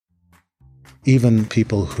Even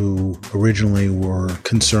people who originally were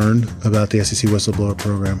concerned about the SEC whistleblower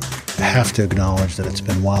program have to acknowledge that it's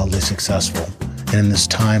been wildly successful. And in this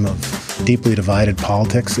time of deeply divided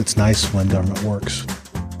politics, it's nice when government works.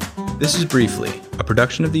 This is Briefly, a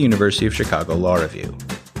production of the University of Chicago Law Review.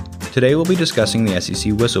 Today we'll be discussing the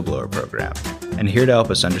SEC whistleblower program, and here to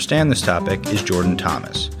help us understand this topic is Jordan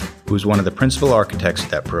Thomas, who was one of the principal architects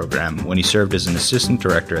of that program when he served as an assistant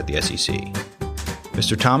director at the SEC.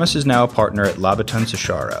 Mr. Thomas is now a partner at Labaton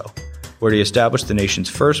Cesaro, where he established the nation's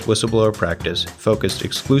first whistleblower practice focused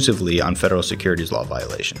exclusively on federal securities law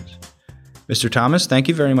violations. Mr. Thomas, thank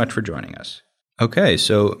you very much for joining us. Okay,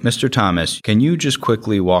 so Mr. Thomas, can you just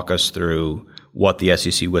quickly walk us through what the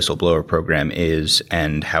SEC whistleblower program is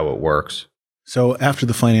and how it works? So after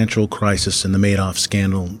the financial crisis and the Madoff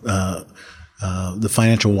scandal, the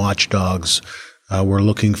financial watchdogs were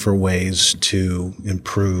looking for ways to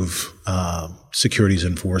improve securities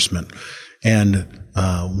enforcement. And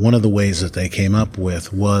one of the ways that they came up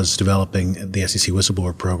with was developing the SEC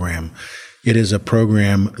whistleblower program. It is a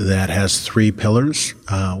program that has three pillars.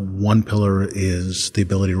 One pillar is the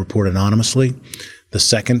ability to report anonymously. The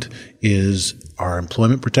second is our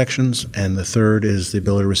employment protections. And the third is the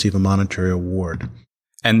ability to receive a monetary award.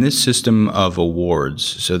 And this system of awards,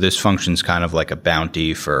 so this functions kind of like a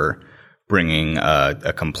bounty for bringing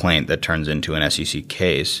a complaint that turns into an SEC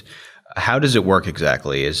case. How does it work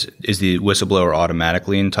exactly? Is the whistleblower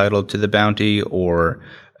automatically entitled to the bounty, or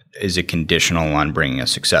is it conditional on bringing a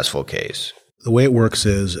successful case? The way it works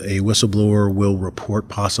is a whistleblower will report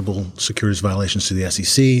possible securities violations to the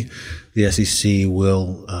SEC. The SEC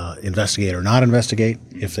will investigate or not investigate.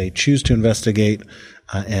 If they choose to investigate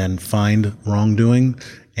and find wrongdoing,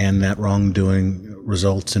 and that wrongdoing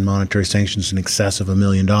results in monetary sanctions in excess of $1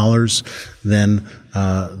 million, then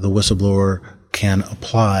the whistleblower can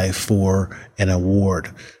apply for an award.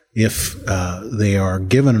 If they are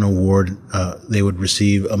given an award, they would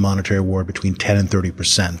receive a monetary award between 10 and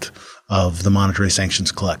 30% of the monetary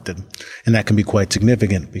sanctions collected. And that can be quite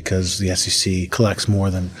significant because the SEC collects more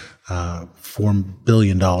than $4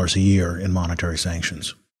 billion a year in monetary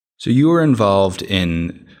sanctions. So you were involved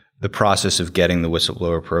in the process of getting the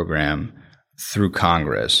whistleblower program through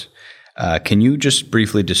Congress. Can you just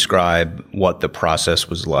briefly describe what the process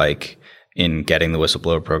was like in getting the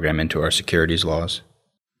whistleblower program into our securities laws?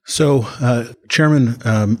 So Chairman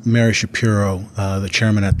Mary Shapiro, the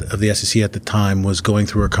chairman of the SEC at the time, was going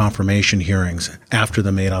through her confirmation hearings after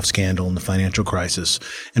the Madoff scandal and the financial crisis.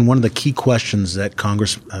 And one of the key questions that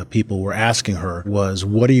Congress people were asking her was,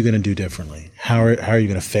 what are you going to do differently? How are you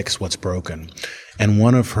going to fix what's broken? And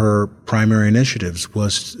one of her primary initiatives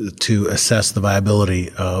was to assess the viability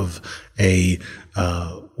of a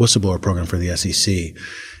whistleblower program for the SEC.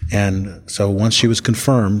 And so once she was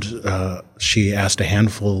confirmed, she asked a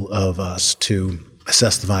handful of us to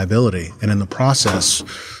assess the viability. And in the process,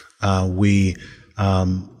 we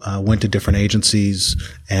went to different agencies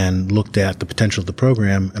and looked at the potential of the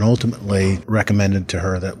program and ultimately recommended to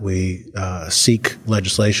her that we seek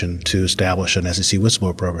legislation to establish an SEC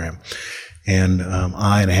whistleblower program. And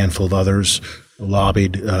I and a handful of others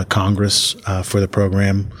lobbied Congress for the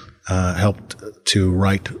program, helped to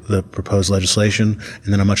write the proposed legislation,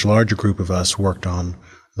 and then a much larger group of us worked on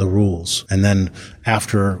the rules. And then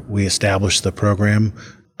after we established the program,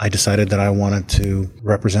 I decided that I wanted to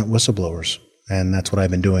represent whistleblowers, and that's what I've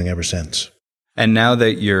been doing ever since. And now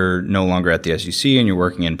that you're no longer at the SEC and you're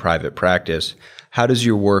working in private practice, how does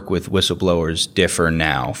your work with whistleblowers differ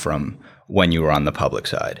now from when you were on the public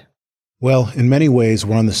side? Well, in many ways,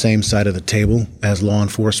 we're on the same side of the table as law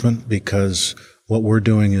enforcement because what we're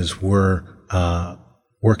doing is we're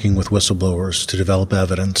working with whistleblowers to develop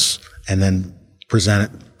evidence and then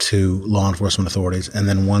present it to law enforcement authorities. And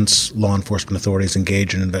then once law enforcement authorities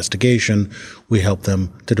engage in investigation, we help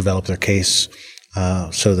them to develop their case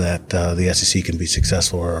so that the SEC can be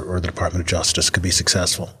successful or the Department of Justice could be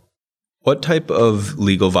successful. What type of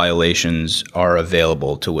legal violations are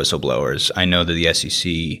available to whistleblowers? I know that the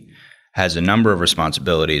SEC has a number of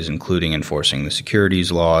responsibilities, including enforcing the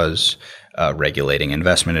securities laws, regulating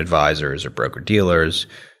investment advisors or broker-dealers.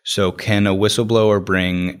 So can a whistleblower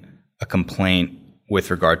bring a complaint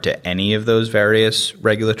with regard to any of those various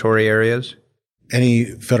regulatory areas? Any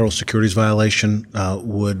federal securities violation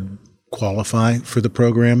would qualify for the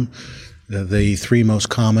program. The three most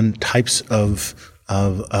common types of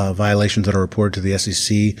violations that are reported to the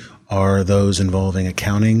SEC are those involving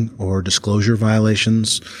accounting or disclosure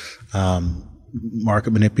violations,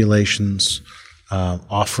 market manipulations,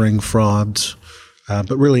 offering frauds,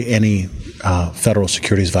 but really any federal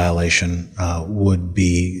securities violation would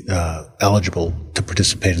be eligible to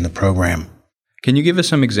participate in the program. Can you give us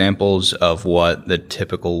some examples of what the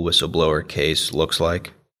typical whistleblower case looks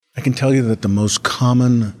like? I can tell you that the most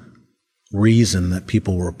common reason that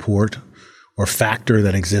people report, or factor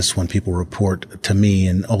that exists when people report to me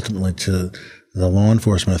and ultimately to the law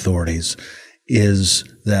enforcement authorities, is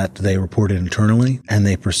that they reported internally and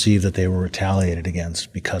they perceive that they were retaliated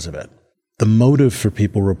against because of it. The motive for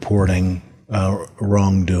people reporting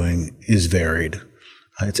wrongdoing is varied.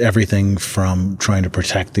 It's everything from trying to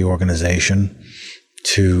protect the organization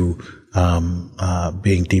to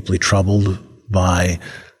being deeply troubled by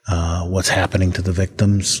what's happening to the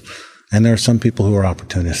victims. And there are some people who are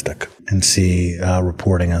opportunistic and see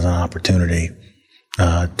reporting as an opportunity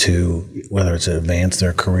to, whether it's advance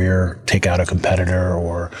their career, take out a competitor,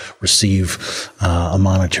 or receive a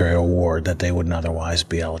monetary award that they wouldn't otherwise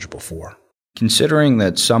be eligible for. Considering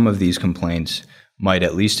that some of these complaints might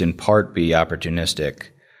at least in part be opportunistic,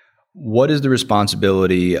 what is the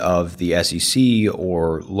responsibility of the SEC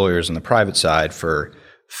or lawyers on the private side for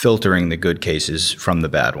filtering the good cases from the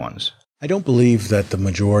bad ones? I don't believe that the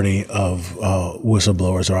majority of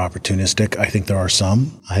whistleblowers are opportunistic. I think there are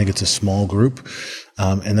some. I think it's a small group.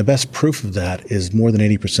 And the best proof of that is more than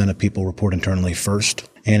 80% of people report internally first.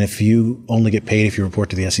 And if you only get paid if you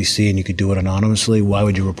report to the SEC and you could do it anonymously, why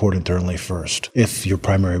would you report internally first if your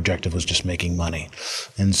primary objective was just making money?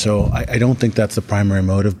 And so I don't think that's the primary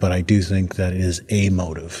motive, but I do think that it is a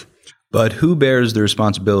motive. But who bears the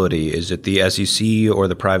responsibility? Is it the SEC or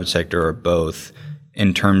the private sector or both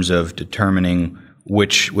in terms of determining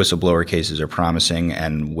which whistleblower cases are promising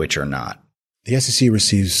and which are not? The SEC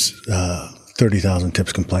receives 30,000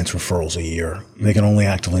 tips, complaints, referrals a year. They can only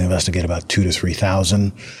actively investigate about 2,000 to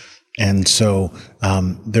 3,000. And so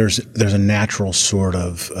there's a natural sort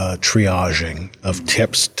of triaging of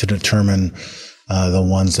tips to determine the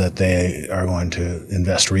ones that they are going to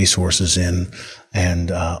invest resources in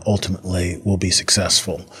and ultimately will be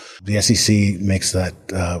successful. The SEC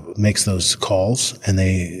makes those calls, and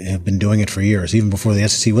they have been doing it for years. Even before the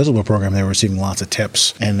SEC whistleblower program, they were receiving lots of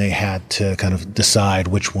tips, and they had to kind of decide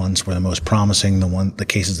which ones were the most promising, the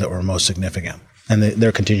cases that were most significant. And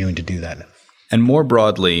they're continuing to do that now. And more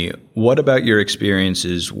broadly, what about your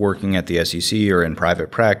experiences working at the SEC or in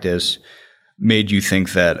private practice made you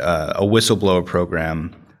think that a whistleblower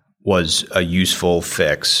program was a useful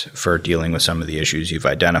fix for dealing with some of the issues you've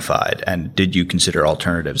identified? And did you consider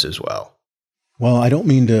alternatives as well? Well, I don't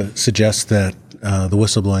mean to suggest that the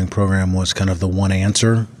whistleblowing program was kind of the one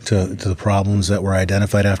answer to the problems that were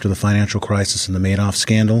identified after the financial crisis and the Madoff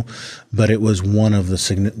scandal, but it was one of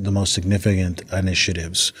the most significant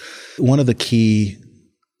initiatives. One of the key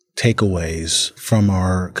takeaways from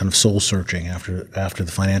our kind of soul searching after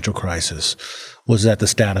the financial crisis was that the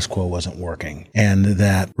status quo wasn't working, and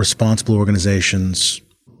that responsible organizations,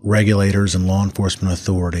 regulators, and law enforcement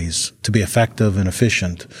authorities, to be effective and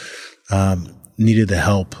efficient, needed the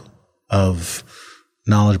help of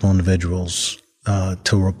knowledgeable individuals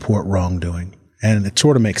to report wrongdoing. And it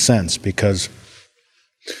sort of makes sense because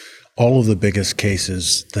all of the biggest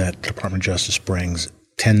cases that the Department of Justice brings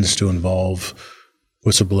tends to involve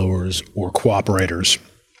whistleblowers or cooperators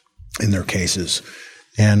in their cases.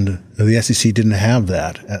 And the SEC didn't have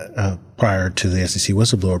that prior to the SEC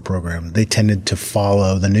whistleblower program. They tended to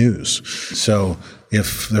follow the news. So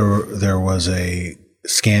if there was a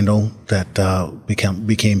scandal that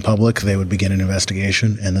became public, they would begin an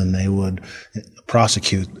investigation, and then they would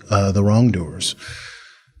prosecute the wrongdoers.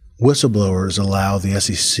 Whistleblowers allow the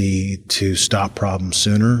SEC to stop problems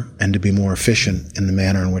sooner and to be more efficient in the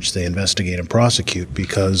manner in which they investigate and prosecute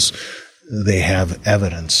because they have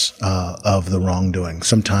evidence of the wrongdoing.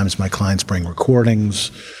 Sometimes my clients bring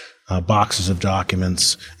recordings, boxes of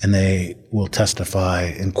documents, and they will testify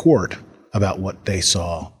in court about what they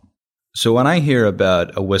saw. So when I hear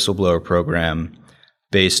about a whistleblower program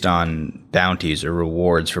based on bounties or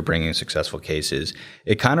rewards for bringing successful cases,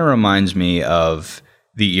 it kind of reminds me of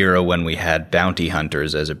the era when we had bounty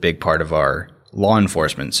hunters as a big part of our law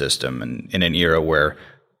enforcement system, and in an era where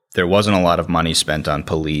there wasn't a lot of money spent on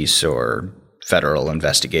police or federal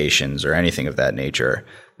investigations or anything of that nature.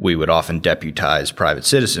 We would often deputize private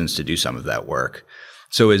citizens to do some of that work.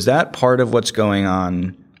 So is that part of what's going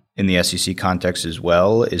on in the SEC context as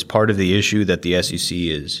well? Is part of the issue that the SEC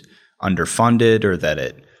is underfunded, or that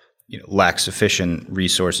it lacks sufficient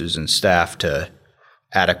resources and staff to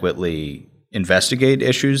adequately investigate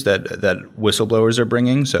issues that whistleblowers are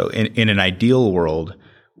bringing? So in an ideal world,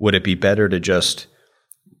 would it be better to just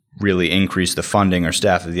really increase the funding or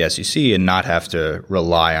staff of the SEC and not have to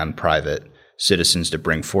rely on private citizens to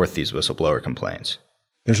bring forth these whistleblower complaints?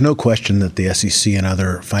 There's no question that the SEC and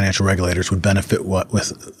other financial regulators would benefit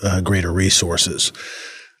with greater resources.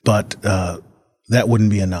 But that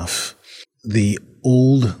wouldn't be enough. The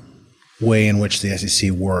old way in which the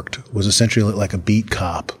SEC worked was essentially like a beat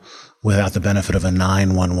cop without the benefit of a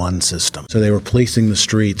 911 system. So they were policing the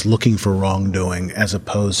streets looking for wrongdoing as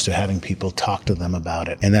opposed to having people talk to them about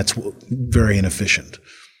it. And that's very inefficient.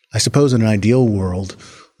 I suppose in an ideal world,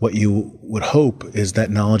 what you would hope is that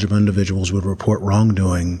knowledgeable individuals would report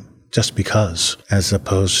wrongdoing just because, as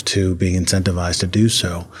opposed to being incentivized to do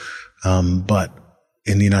so. But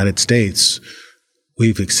in the United States,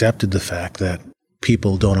 we've accepted the fact that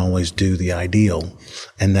people don't always do the ideal,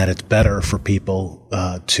 and that it's better for people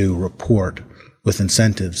to report with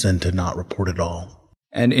incentives than to not report at all.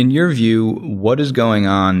 And in your view, what is going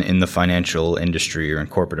on in the financial industry or in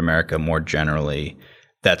corporate America more generally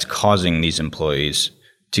that's causing these employees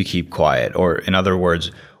to keep quiet? Or in other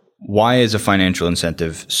words, why is a financial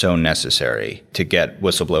incentive so necessary to get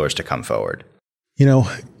whistleblowers to come forward? You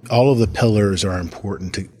know, all of the pillars are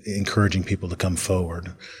important to encouraging people to come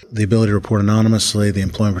forward. The ability to report anonymously, the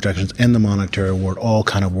employment protections, and the monetary award all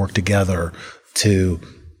kind of work together to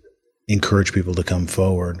encourage people to come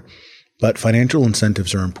forward. But financial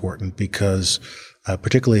incentives are important because,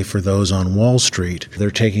 particularly for those on Wall Street,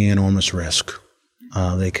 they're taking enormous risk.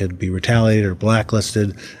 They could be retaliated or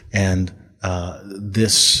blacklisted, and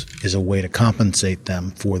this is a way to compensate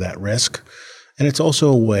them for that risk. And it's also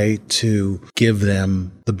a way to give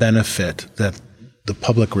them the benefit that the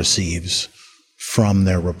public receives from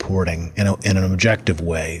their reporting in an objective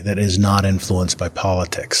way that is not influenced by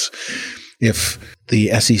politics. If the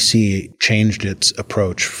SEC changed its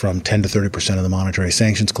approach from 10 to 30% of the monetary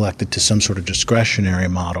sanctions collected to some sort of discretionary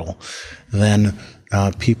model, then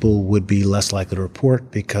people would be less likely to report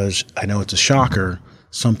because, I know it's a shocker,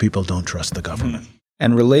 some people don't trust the government.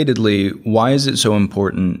 And relatedly, why is it so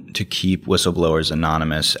important to keep whistleblowers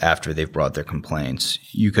anonymous after they've brought their complaints?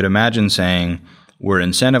 You could imagine saying, we're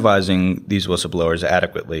incentivizing these whistleblowers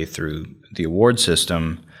adequately through the award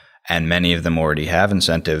system, and many of them already have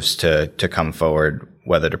incentives to come forward,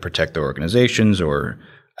 whether to protect their organizations or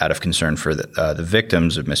out of concern for the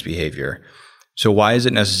victims of misbehavior. So why is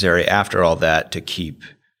it necessary after all that to keep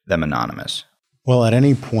them anonymous? Well, at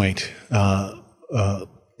any point,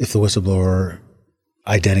 if the whistleblower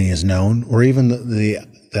identity is known, or even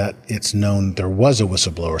that it's known there was a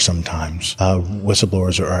whistleblower sometimes,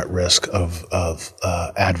 whistleblowers are at risk of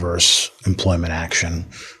adverse employment action.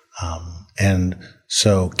 And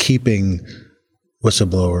so keeping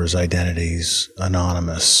whistleblowers' identities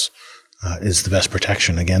anonymous is the best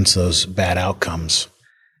protection against those bad outcomes.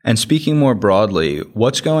 And speaking more broadly,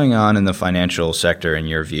 what's going on in the financial sector, in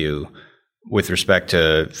your view, with respect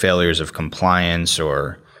to failures of compliance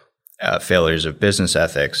or failures of business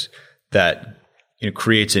ethics that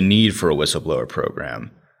creates a need for a whistleblower program?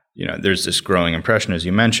 There's this growing impression, as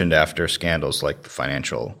you mentioned, after scandals like the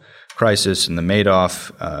financial crisis and the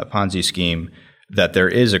Madoff Ponzi scheme, that there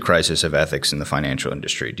is a crisis of ethics in the financial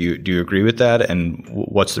industry. Do you agree with that? And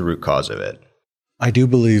what's the root cause of it? I do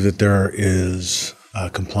believe that there is a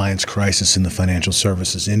compliance crisis in the financial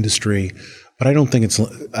services industry, but I don't think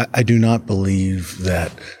I do not believe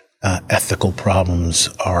that ethical problems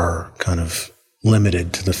are kind of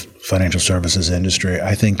limited to the financial services industry.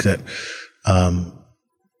 I think that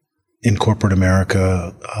in corporate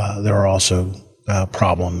America, there are also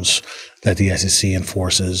problems that the SEC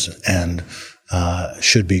enforces and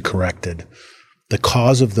should be corrected. The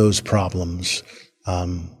cause of those problems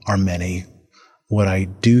are many. What I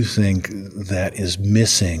do think that is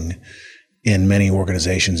missing in many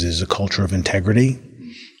organizations is a culture of integrity,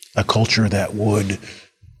 a culture that would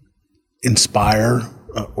inspire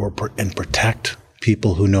and protect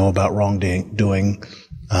people who know about wrongdoing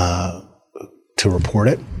to report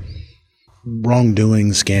it.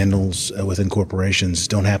 Wrongdoing scandals within corporations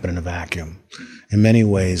don't happen in a vacuum. In many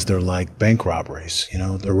ways, they're like bank robberies.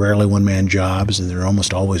 They're rarely one-man jobs, and they're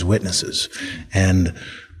almost always witnesses. And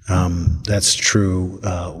that's true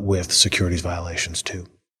with securities violations too.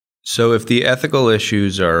 So if the ethical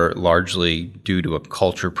issues are largely due to a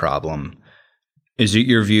culture problem, is it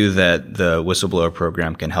your view that the whistleblower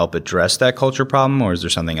program can help address that culture problem, or is there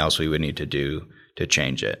something else we would need to do to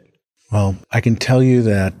change it? Well, I can tell you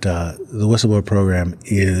that the whistleblower program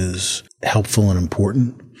is helpful and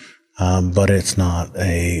important, but it's not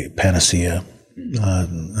a panacea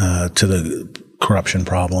to the corruption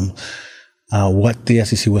problem. What the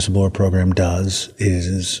SEC whistleblower program does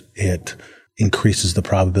is it increases the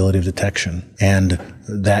probability of detection, and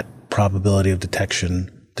that probability of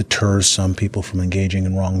detection deters some people from engaging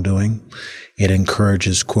in wrongdoing. It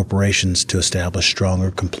encourages corporations to establish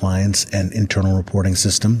stronger compliance and internal reporting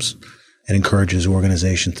systems. It encourages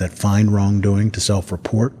organizations that find wrongdoing to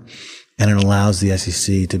self-report. and it allows the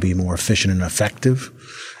SEC to be more efficient and effective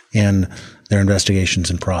in their investigations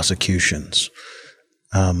and prosecutions.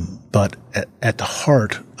 But at the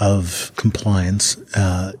heart of compliance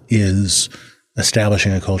is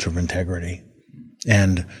establishing a culture of integrity.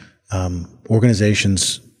 And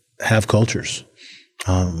organizations have cultures.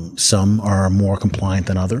 Some are more compliant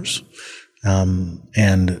than others.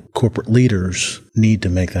 And corporate leaders need to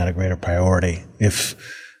make that a greater priority if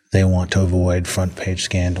they want to avoid front page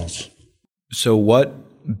scandals. So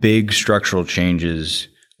what big structural changes,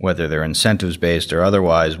 whether they're incentives based or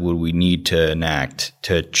otherwise, would we need to enact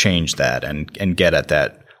to change that and get at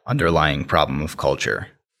that underlying problem of culture?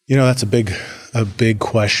 That's a big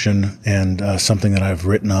question, and something that I've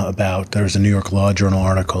written about. There's a New York Law Journal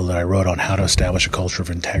article that I wrote on how to establish a culture of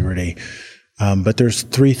integrity. But there's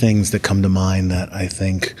three things that come to mind that I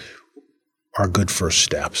think are good first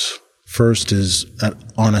steps. First is an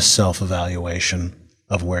honest self-evaluation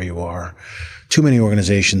of where you are. Too many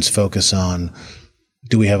organizations focus on,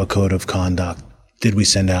 do we have a code of conduct? Did we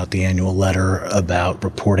send out the annual letter about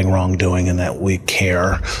reporting wrongdoing and that we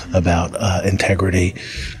care about integrity?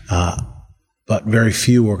 But very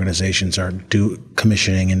few organizations are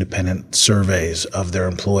commissioning independent surveys of their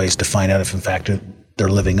employees to find out if, in fact, they're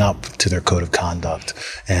living up to their code of conduct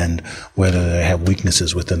and whether they have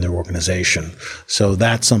weaknesses within their organization. So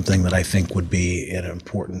that's something that I think would be an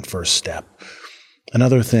important first step.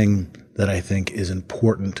 Another thing that I think is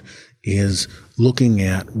important is looking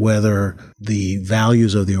at whether the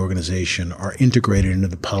values of the organization are integrated into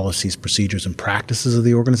the policies, procedures, and practices of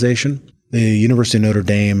the organization. The University of Notre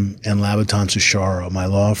Dame and Labaton Sucharo, my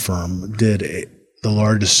law firm, did the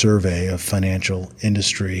largest survey of financial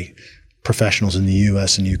industry professionals in the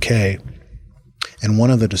U.S. and U.K., and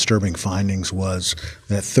one of the disturbing findings was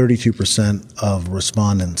that 32% of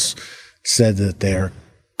respondents said that their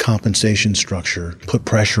compensation structure put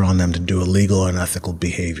pressure on them to do illegal and unethical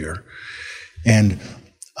behavior. And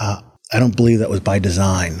I don't believe that was by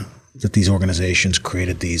design, that these organizations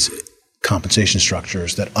created these compensation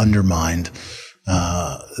structures that undermined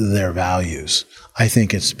their values. I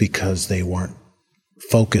think it's because they weren't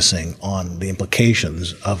focusing on the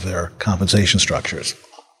implications of their compensation structures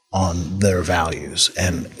on their values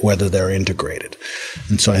and whether they're integrated.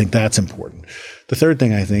 And so I think that's important. The third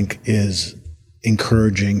thing I think is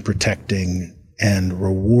encouraging, protecting, and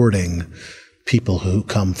rewarding people who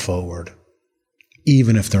come forward,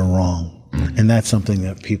 even if they're wrong. And that's something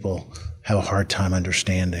that people have a hard time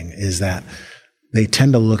understanding, is that they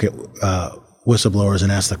tend to look at whistleblowers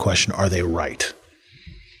and ask the question, are they right?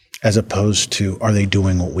 As opposed to, are they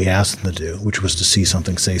doing what we asked them to do, which was to see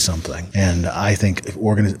something, say something. And I think if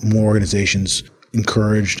more organizations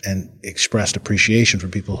encouraged and expressed appreciation for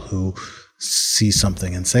people who see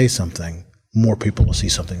something and say something, more people will see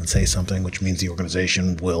something and say something, which means the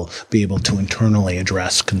organization will be able to internally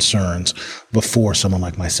address concerns before someone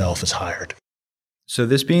like myself is hired. So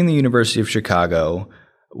this being the University of Chicago,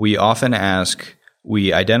 we often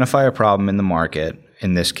we identify a problem in the market,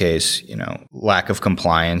 in this case, lack of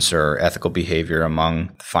compliance or ethical behavior among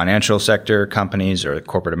the financial sector companies or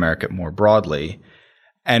corporate America more broadly.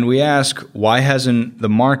 And we ask, why hasn't the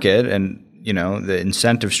market and, the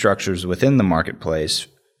incentive structures within the marketplace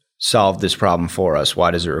solved this problem for us? Why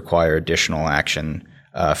does it require additional action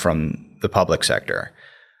from the public sector?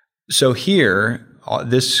 So here,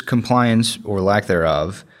 this compliance or lack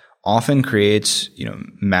thereof often creates,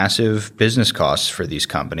 massive business costs for these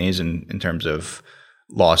companies in terms of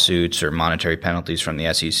lawsuits or monetary penalties from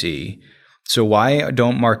the SEC. So why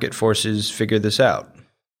don't market forces figure this out?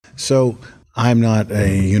 So I'm not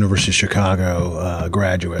a University of Chicago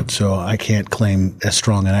graduate, so I can't claim as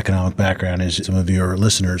strong an economic background as some of your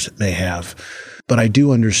listeners may have. But I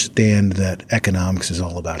do understand that economics is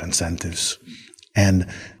all about incentives. And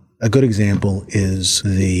a good example is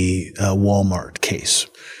the Walmart case.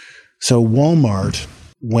 So Walmart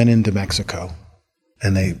went into Mexico,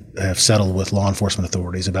 and they have settled with law enforcement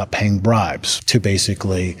authorities about paying bribes to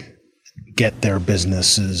basically get their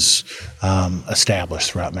businesses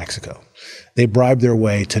established throughout Mexico. They bribed their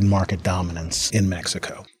way to market dominance in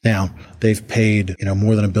Mexico. Now, they've paid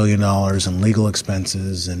more than $1 billion in legal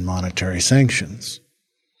expenses and monetary sanctions.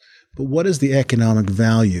 But what is the economic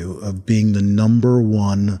value of being the number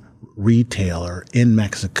one retailer in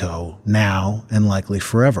Mexico now and likely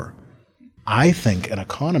forever? I think an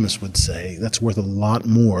economist would say that's worth a lot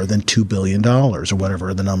more than $2 billion or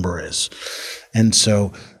whatever the number is. And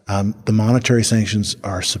so the monetary sanctions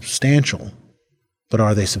are substantial, but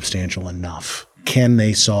are they substantial enough? Can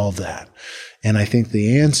they solve that? And I think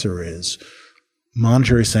the answer is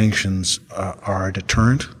monetary sanctions are a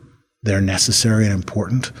deterrent. They're necessary and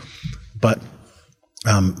important, but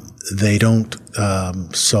they don't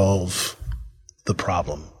solve the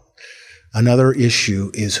problem. Another issue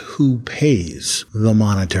is who pays the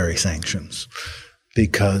monetary sanctions,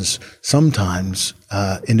 because sometimes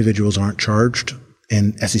individuals aren't charged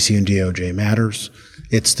in SEC and DOJ matters.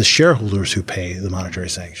 It's the shareholders who pay the monetary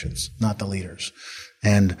sanctions, not the leaders,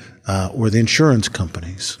 and or the insurance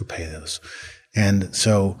companies who pay those. And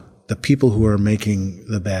so the people who are making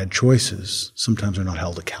the bad choices sometimes are not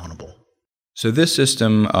held accountable. So this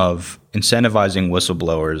system of incentivizing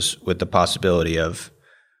whistleblowers with the possibility of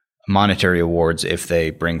monetary awards if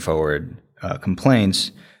they bring forward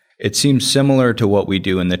complaints, it seems similar to what we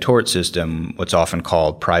do in the tort system, what's often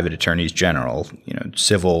called private attorneys general.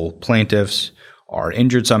 Civil plaintiffs are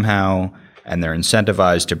injured somehow, and they're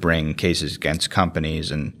incentivized to bring cases against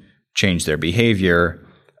companies and change their behavior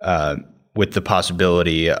with the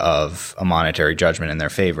possibility of a monetary judgment in their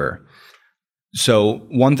favor. So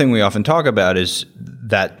one thing we often talk about is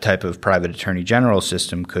that type of private attorney general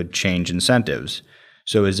system could change incentives.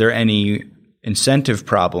 So is there any incentive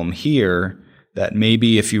problem here that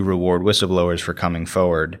maybe if you reward whistleblowers for coming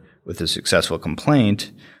forward with a successful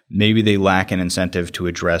complaint, maybe they lack an incentive to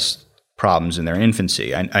address problems in their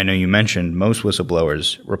infancy? I know you mentioned most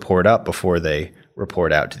whistleblowers report up before they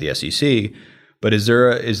report out to the SEC, but is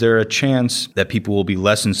there a chance that people will be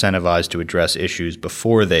less incentivized to address issues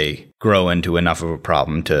before they grow into enough of a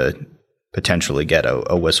problem to potentially get a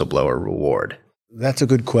whistleblower reward? That's a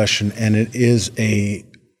good question, and it is a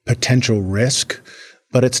potential risk,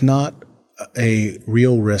 but it's not a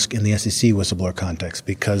real risk in the SEC whistleblower context,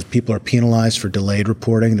 because people are penalized for delayed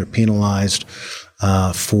reporting. They're penalized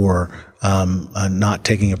for not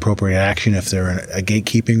taking appropriate action if they're in a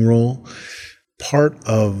gatekeeping role. Part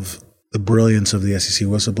of the brilliance of the SEC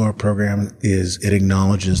whistleblower program is it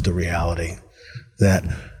acknowledges the reality that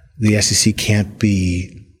the SEC can't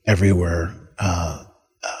be everywhere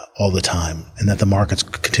all the time, and that the market's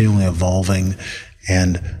continually evolving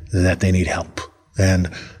and that they need help.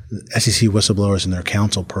 And SEC whistleblowers and their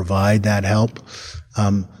counsel provide that help.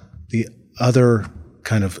 The other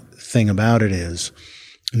kind of thing about it is,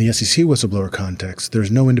 in the SEC whistleblower context,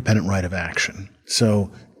 there's no independent right of action.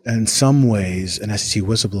 So in some ways, an SEC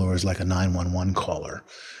whistleblower is like a 911 caller.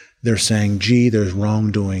 They're saying, gee, there's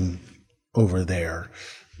wrongdoing over there.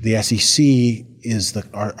 The SEC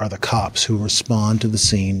are the cops who respond to the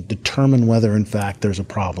scene, determine whether in fact there's a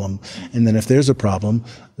problem, and then if there's a problem,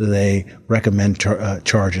 they recommend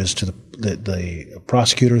charges to the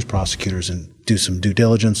prosecutors and do some due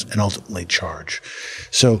diligence and ultimately charge.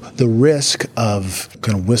 So the risk of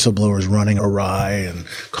kind of whistleblowers running awry and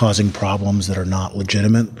causing problems that are not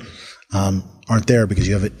legitimate aren't there, because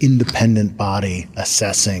you have an independent body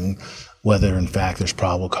assessing whether in fact there's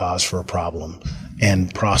probable cause for a problem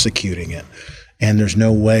and prosecuting it. And there's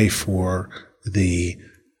no way for the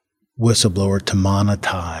whistleblower to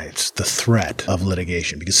monetize the threat of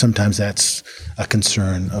litigation, because sometimes that's a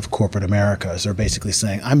concern of corporate America, as they're basically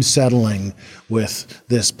saying, I'm settling with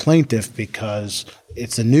this plaintiff because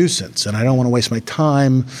it's a nuisance and I don't want to waste my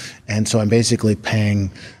time, and so I'm basically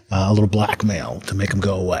paying a little blackmail to make them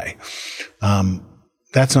go away.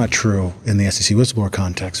 That's not true in the SEC whistleblower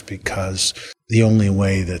context, because the only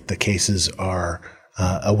way that the cases are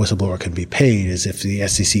a whistleblower can be paid is if the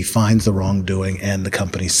SEC finds the wrongdoing and the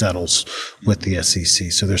company settles with the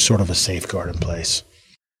SEC. So there's sort of a safeguard in place.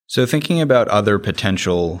 So thinking about other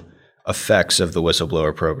potential effects of the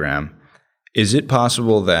whistleblower program, is it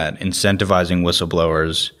possible that incentivizing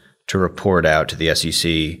whistleblowers to report out to the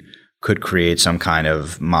SEC could create some kind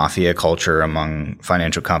of mafia culture among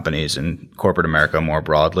financial companies and corporate America more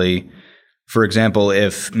broadly? For example,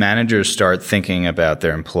 if managers start thinking about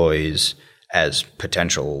their employees as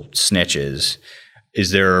potential snitches,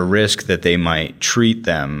 is there a risk that they might treat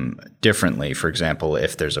them differently? For example,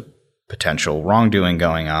 if there's a potential wrongdoing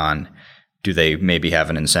going on, do they maybe have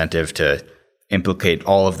an incentive to implicate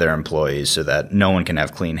all of their employees so that no one can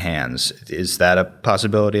have clean hands? Is that a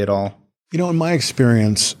possibility at all? In my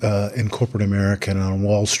experience in corporate America and on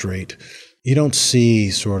Wall Street, you don't see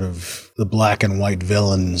sort of the black and white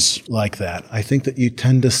villains like that. I think that you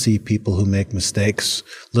tend to see people who make mistakes,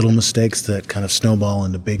 little mistakes that kind of snowball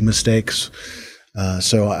into big mistakes.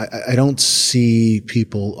 So I don't see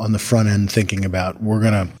people on the front end thinking about, we're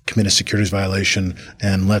going to commit a securities violation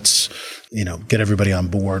and let's, get everybody on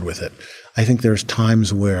board with it. I think there's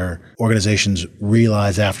times where organizations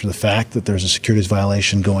realize after the fact that there's a securities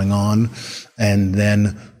violation going on, and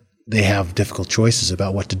then they have difficult choices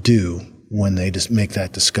about what to do when they just make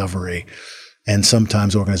that discovery. And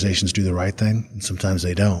sometimes organizations do the right thing, and sometimes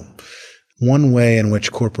they don't. One way in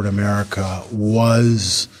which corporate America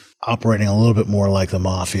was operating a little bit more like the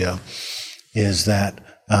mafia is that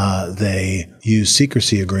They use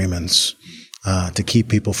secrecy agreements to keep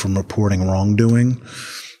people from reporting wrongdoing.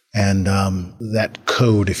 And that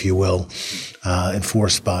code, if you will,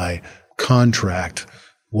 enforced by contract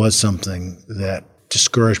was something that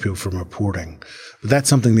discouraged people from reporting. But that's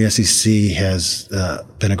something the SEC has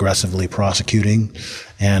been aggressively prosecuting,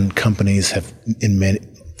 and companies have,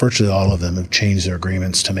 virtually all of them, have changed their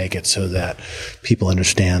agreements to make it so that people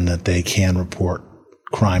understand that they can report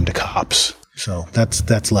crime to cops. So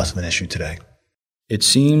that's less of an issue today. It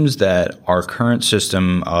seems that our current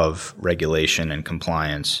system of regulation and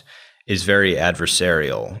compliance is very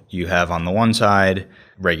adversarial. You have on the one side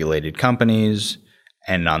regulated companies,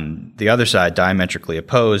 and on the other side, diametrically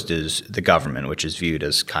opposed, is the government, which is viewed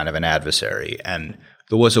as kind of an adversary. And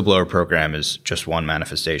the whistleblower program is just one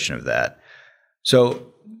manifestation of that.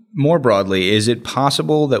 So more broadly, is it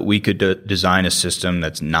possible that we could design a system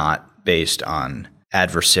that's not based on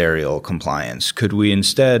adversarial compliance? Could we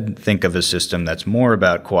instead think of a system that's more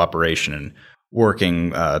about cooperation and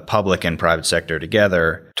working public and private sector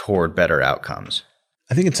together toward better outcomes?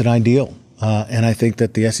 I think it's an ideal. And I think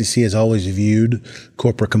that the SEC has always viewed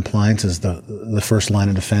corporate compliance as the first line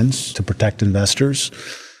of defense to protect investors.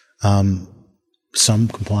 Some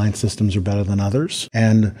compliance systems are better than others.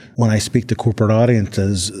 And when I speak to corporate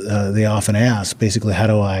audiences, they often ask, basically, how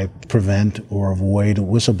do I prevent or avoid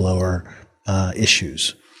whistleblower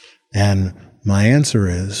issues? And my answer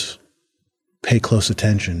is pay close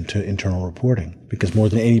attention to internal reporting, because more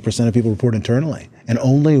than 80% of people report internally. And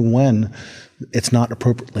only when it's not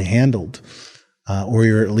appropriately handled, or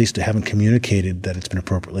you're at least haven't communicated that it's been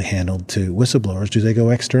appropriately handled to whistleblowers, do they go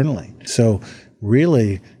externally. So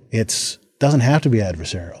really, it doesn't have to be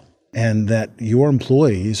adversarial, and that your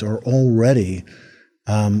employees are already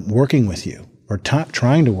working with you or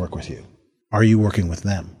trying to work with you. Are you working with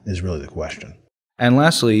them is really the question. And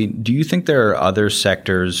lastly, do you think there are other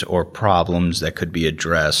sectors or problems that could be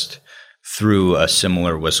addressed through a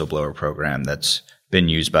similar whistleblower program that's been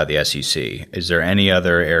used by the SEC? Is there any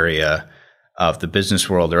other area of the business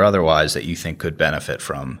world or otherwise that you think could benefit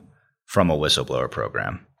from a whistleblower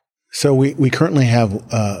program? So we currently have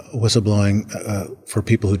whistleblowing for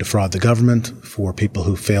people who defraud the government, for people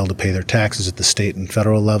who fail to pay their taxes at the state and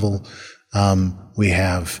federal level. We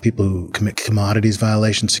have people who commit commodities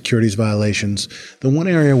violations, securities violations. The one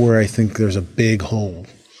area where I think there's a big hole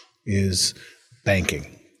is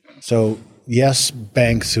banking. So yes,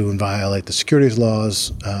 banks who violate the securities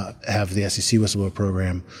laws have the SEC whistleblower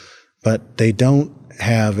program, but they don't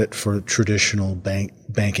have it for traditional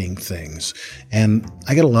banking things. And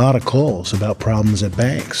I get a lot of calls about problems at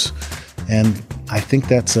banks. And I think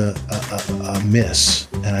that's a miss.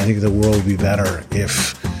 And I think the world would be better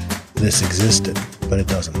if this existed, but it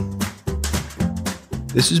doesn't.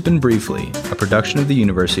 This has been Briefly, a production of the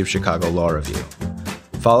University of Chicago Law Review.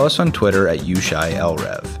 Follow us on Twitter at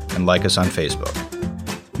UChiLRev and like us on Facebook.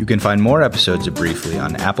 You can find more episodes of Briefly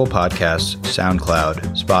on Apple Podcasts,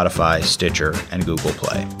 SoundCloud, Spotify, Stitcher, and Google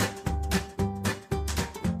Play.